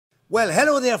Well,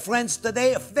 hello there, friends.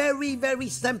 Today, a very, very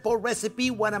simple recipe.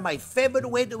 One of my favorite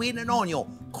ways to eat an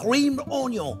onion. Creamed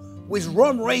onion with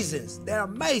rum raisins. They're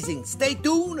amazing. Stay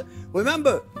tuned.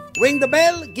 Remember, ring the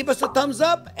bell, give us a thumbs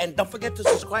up, and don't forget to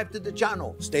subscribe to the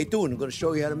channel. Stay tuned. I'm going to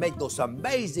show you how to make those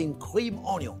amazing creamed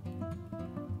onion.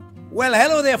 Well,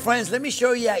 hello there, friends. Let me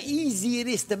show you how easy it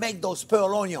is to make those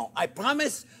pearl onion. I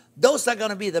promise those are going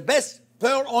to be the best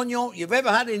pearl onion you've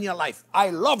ever had in your life.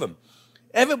 I love them.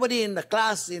 Everybody in the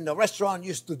class, in the restaurant,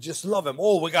 used to just love them.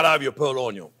 Oh, we got to have your pearl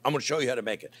onion. I'm going to show you how to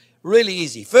make it. Really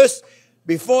easy. First,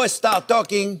 before I start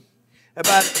talking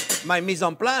about my mise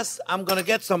en place, I'm going to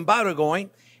get some butter going.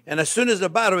 And as soon as the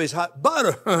butter is hot,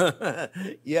 butter.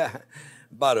 Yeah,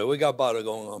 butter. We got butter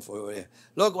going on for you.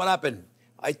 Look what happened.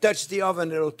 I touched the oven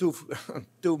a little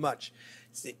too much.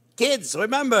 See, kids,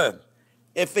 remember,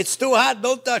 if it's too hot,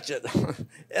 don't touch it.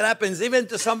 It happens even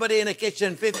to somebody in the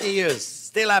kitchen 50 years.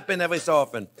 Still happen every so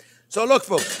often. So look,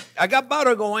 folks, I got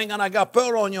butter going and I got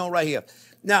pearl onion right here.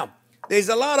 Now, there's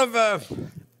a lot of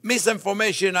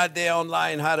misinformation out there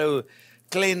online how to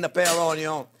clean the pearl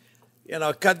onion. You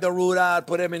know, cut the root out,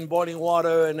 put them in boiling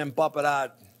water, and then pop it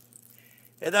out.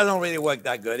 It doesn't really work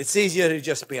that good. It's easier to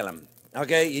just peel them.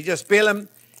 Okay, you just peel them,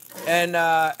 and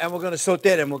we're going to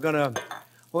saute them. We're going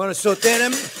to saute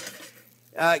them.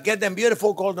 Get them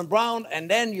beautiful golden brown, and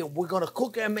then we're going to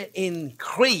cook them in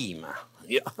cream.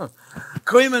 Yeah.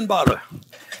 Cream and butter.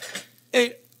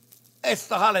 It's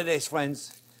the holidays,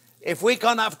 friends. If we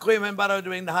can't have cream and butter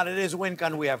during the holidays, when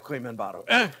can we have cream and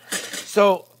butter?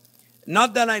 So,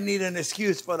 not that I need an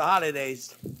excuse for the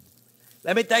holidays.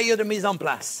 Let me tell you the mise en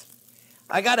place.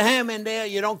 I got ham in there.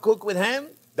 You don't cook with ham?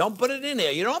 Don't put it in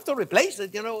there. You don't have to replace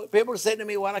it. You know, people say to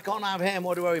me, well, I can't have ham.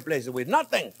 What do I replace it with?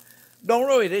 Nothing. Don't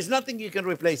worry, there's nothing you can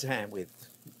replace ham with,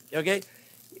 okay?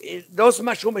 Those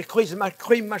mushrooms,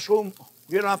 cream mushroom,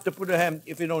 you don't have to put the ham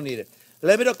if you don't need it. A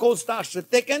little bit of cornstarch to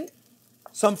thicken,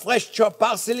 some fresh chopped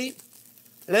parsley,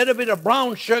 a little bit of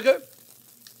brown sugar.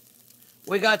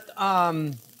 We got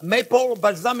maple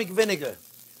balsamic vinegar.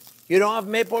 You don't have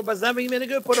maple balsamic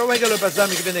vinegar? Put a regular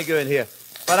balsamic vinegar in here.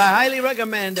 But I highly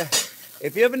recommend,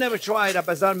 if you ever never tried a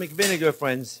balsamic vinegar,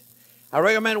 friends, I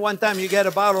recommend one time you get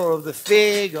a bottle of the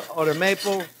fig or the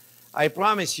maple. I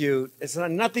promise you, it's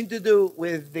nothing to do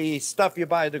with the stuff you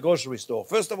buy at the grocery store.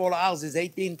 First of all, ours is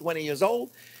 18, 20 years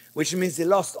old, which means it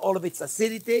lost all of its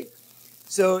acidity.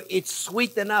 So it's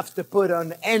sweet enough to put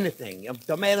on anything,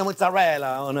 tomato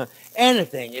mozzarella, on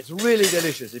anything. It's really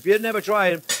delicious. If you've never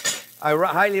tried it, I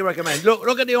highly recommend.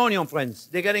 Look at the onion, friends.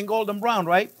 They're getting golden brown,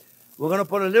 right? We're going to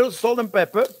put a little salt and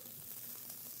pepper.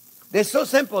 They're so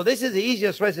simple. This is the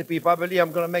easiest recipe probably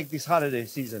I'm going to make this holiday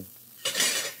season.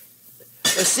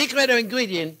 The secret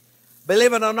ingredient,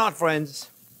 believe it or not, friends,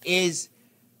 is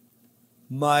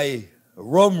my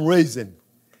rum raisin.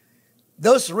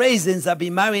 Those raisins have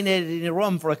been marinated in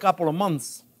rum for a couple of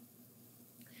months.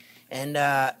 And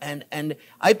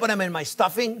I put them in my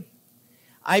stuffing.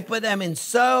 I put them in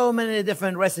so many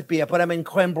different recipes. I put them in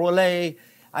creme brulee.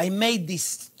 I made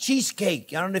this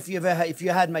cheesecake. I don't know if you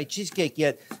had my cheesecake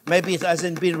yet. Maybe it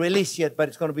hasn't been released yet, but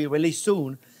it's going to be released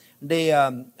soon. The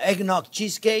eggnog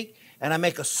cheesecake, and I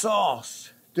make a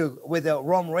sauce with a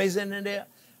rum raisin in there.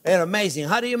 They're amazing.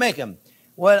 How do you make them?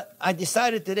 Well, I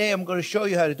decided today I'm going to show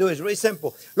you how to do it. It's really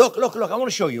simple. Look. I want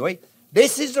to show you, right?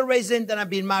 This is the raisin that have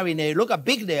been marinated. Look how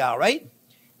big they are, right?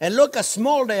 And look how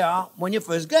small they are when you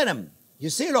first get them. You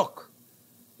see, look.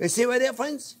 You see right there,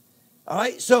 friends? All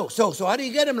right, so how do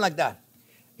you get them like that?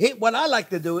 What I like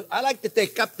to do, I like to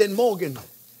take Captain Morgan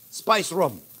spice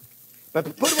rum. But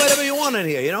put whatever you want in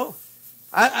here, you know.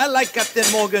 I like Captain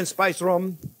Morgan spice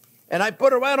rum, and I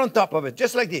put it right on top of it,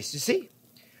 just like this, you see?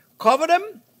 Cover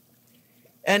them,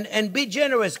 and be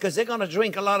generous, because they're going to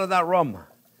drink a lot of that rum.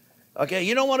 Okay,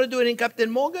 you don't want to do it in Captain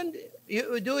Morgan?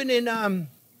 You do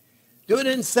it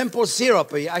in simple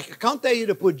syrup. I can't tell you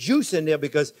to put juice in there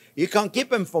because you can't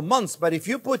keep them for months. But if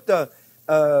you put a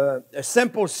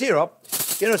simple syrup,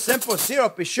 you know, simple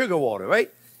syrup is sugar water, right?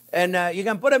 And you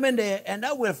can put them in there, and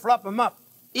that will flop them up.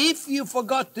 If you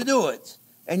forgot to do it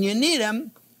and you need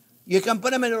them, you can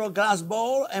put them in a little glass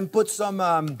bowl and put some.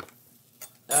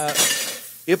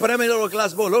 You put them in a little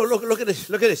glass bowl. Look at this.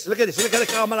 Look at this. Look at this. Look at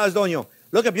the caramelized onion.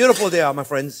 Look how beautiful they are, my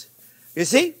friends. You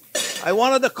see? I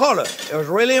wanted the color. It was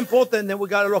really important that we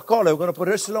got a little color. We're going to put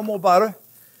just a little more butter.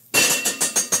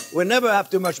 We never have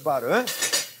too much butter, huh?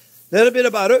 A little bit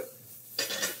of butter.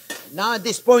 Now at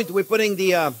this point, we're putting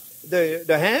the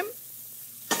ham.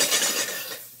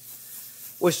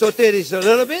 We saute this a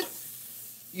little bit.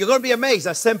 You're going to be amazed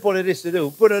how simple it is to do.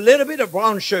 Put a little bit of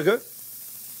brown sugar.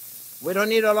 We don't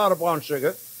need a lot of brown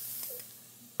sugar.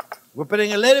 We're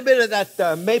putting a little bit of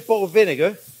that maple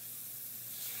vinegar.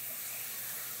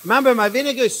 Remember, my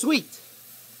vinegar is sweet.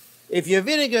 If your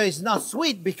vinegar is not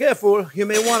sweet, be careful. You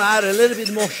may want to add a little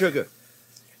bit more sugar,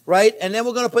 right? And then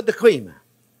we're going to put the cream.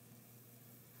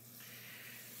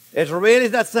 It's really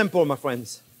that simple, my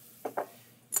friends.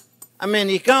 I mean,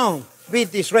 you can't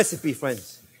beat this recipe,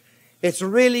 friends. It's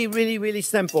really, really, really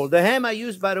simple. The ham I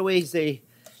use, by the way, is a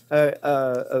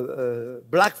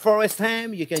Black Forest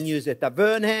ham. You can use a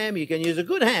Tavern ham. You can use a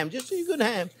good ham, just a good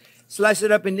ham. Slice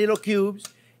it up in little cubes.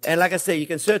 And like I say, you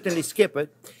can certainly skip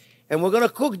it. And we're going to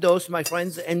cook those, my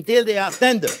friends, until they are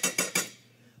tender.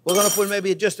 We're going to put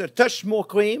maybe just a touch more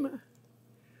cream.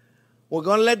 We're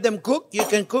going to let them cook. You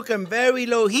can cook them very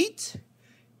low heat.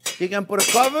 You can put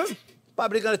a cover.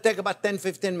 Probably going to take about 10,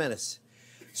 15 minutes.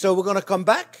 So we're going to come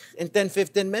back in 10,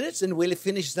 15 minutes and we'll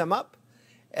finish them up.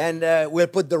 And we'll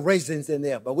put the raisins in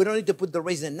there. But we don't need to put the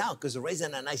raisin now because the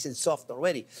raisins are nice and soft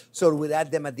already. So we'll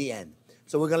add them at the end.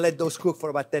 So we're going to let those cook for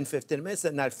about 10, 15 minutes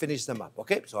and I'll finish them up.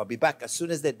 Okay? So I'll be back as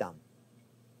soon as they're done.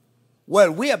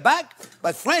 Well, we are back.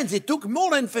 But friends, it took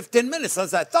more than 15 minutes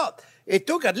as I thought. It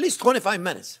took at least 25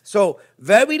 minutes. So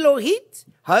very low heat,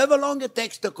 however long it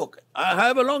takes to cook it.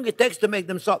 However long it takes to make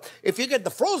them soft. If you get the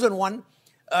frozen one,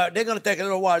 they're going to take a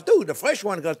little while too. The fresh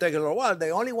one is going to take a little while. The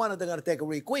only one that they're going to take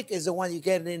really quick is the one you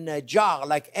get in a jar,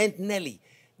 like Aunt Nelly.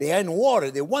 They are in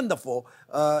water. They're wonderful,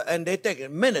 and they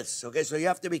take minutes. Okay, so you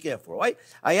have to be careful, right?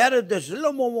 I added just a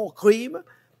little more cream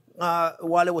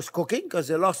while it was cooking because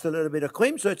they lost a little bit of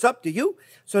cream. So it's up to you.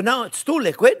 So now it's too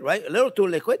liquid, right? A little too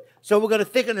liquid. So we're going to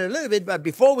thicken it a little bit. But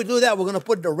before we do that, we're going to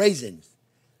put the raisins.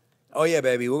 Oh yeah,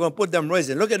 baby, we're going to put them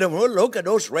raisins. Look at them. Look at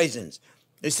those raisins.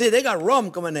 You see, they got rum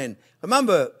coming in.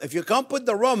 Remember, if you can't put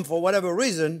the rum for whatever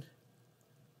reason,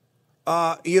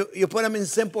 you put them in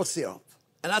simple syrup.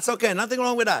 And that's okay. Nothing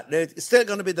wrong with that. They're still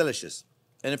going to be delicious.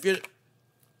 And if you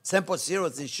simple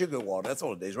syrup is sugar water. That's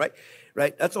all it is, right?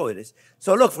 Right? That's all it is.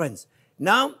 So look, friends.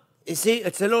 Now, you see,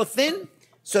 it's a little thin.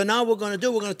 So now we're going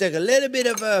to take a little bit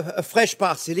of a fresh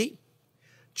parsley,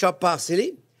 chopped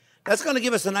parsley. That's going to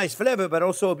give us a nice flavor, but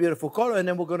also a beautiful color. And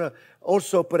then we're going to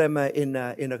also put them in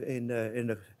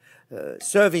a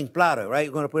serving platter, right?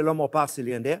 We're going to put a little more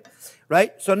parsley in there,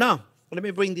 right? So now, let me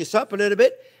bring this up a little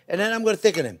bit, and then I'm going to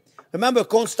thicken them. Remember,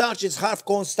 cornstarch is half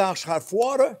cornstarch, half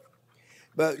water.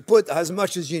 But put as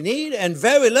much as you need, and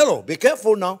very little. Be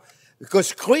careful now,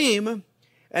 because cream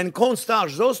and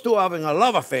cornstarch, those two are having a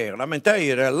love affair. Let me tell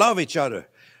you, they love each other.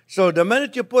 So the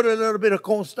minute you put a little bit of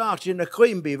cornstarch in the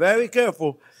cream, be very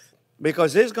careful,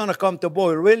 because it's going to come to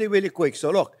boil really, really quick. So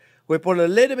look, we put a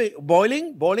little bit,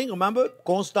 boiling, remember,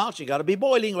 cornstarch, you got to be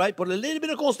boiling, right? Put a little bit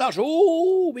of cornstarch.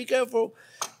 Ooh, be careful,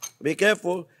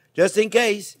 just in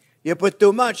case you put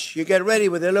too much, you get ready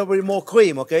with a little bit more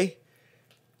cream, okay?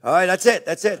 All right, that's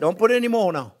it. Don't put any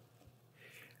more now.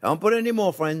 Don't put any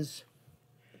more, friends.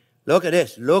 Look at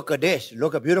this, look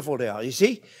how beautiful they are, you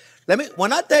see?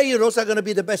 When I tell you those are going to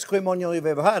be the best cream onion you've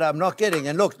ever had, I'm not kidding.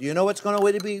 And look, you know what's going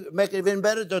to make it even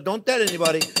better? Don't tell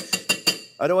anybody.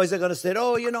 Otherwise, they're going to say,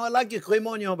 oh, I like your cream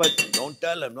onion, but don't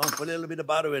tell them. Don't put a little bit of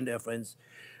butter in there, friends.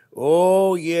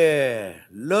 Oh, yeah.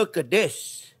 Look at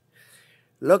this.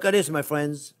 Look at this, my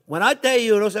friends. When I tell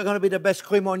you those are going to be the best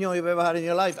cream onion you've ever had in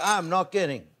your life, I'm not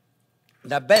kidding.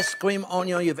 The best cream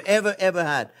onion you've ever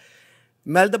had.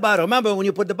 Melt the butter. Remember, when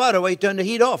you put the butter away, you turn the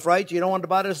heat off, right? You don't want the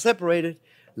butter separated.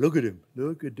 Look at him.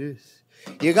 Look at this.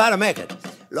 You got to make it.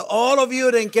 All of you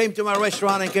that came to my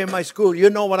restaurant and came to my school, you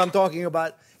know what I'm talking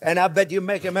about. And I bet you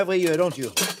make them every year, don't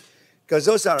you? Because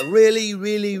those are really,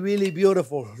 really, really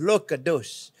beautiful. Look at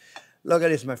those. Look at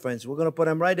this, my friends. We're going to put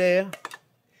them right there.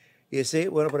 You see?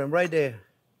 We're going to put them right there.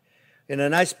 In a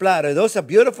nice platter. Those are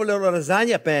beautiful little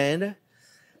lasagna pan.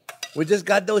 We just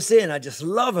got those in. I just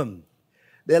love them.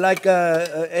 They're like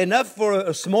enough for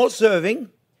a small serving.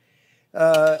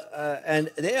 And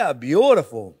they are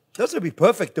beautiful. Those would be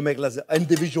perfect to make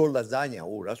individual lasagna.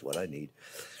 Oh, that's what I need.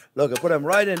 Look, I put them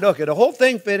right in. Look, the whole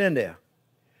thing fit in there.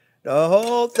 The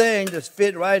whole thing just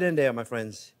fit right in there, my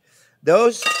friends.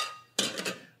 Those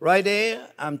right there,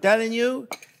 I'm telling you,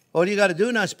 all you got to do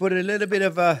now is put a little bit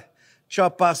of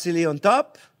chopped parsley on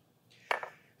top.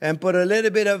 And put a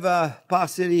little bit of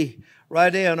parsley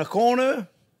right there in the corner.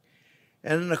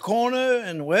 And in the corner,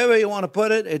 and wherever you want to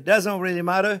put it, it doesn't really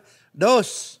matter.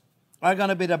 Those are going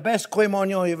to be the best cream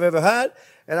onion you've ever had.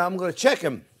 And I'm going to check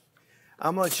them.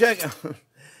 I'm going to check them. Because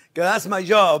that's my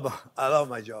job. I love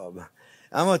my job.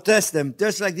 I'm going to test them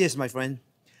just like this, my friend.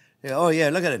 Yeah, oh, yeah,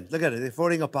 look at them. Look at it. They're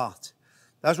falling apart.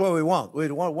 That's what we want. We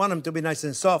want them to be nice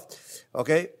and soft.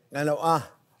 Okay? And don't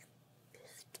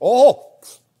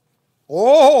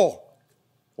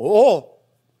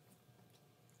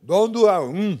do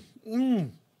that.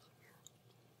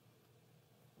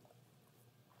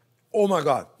 Oh my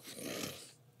God.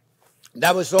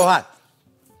 That was so hot.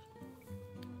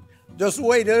 Just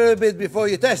wait a little bit before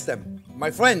you test them.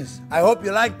 My friends, I hope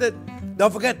you liked it.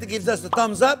 Don't forget to give us a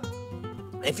thumbs up.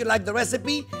 If you like the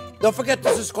recipe, don't forget to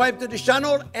subscribe to the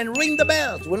channel and ring the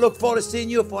bells. We look forward to seeing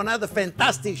you for another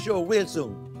fantastic show real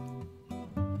soon.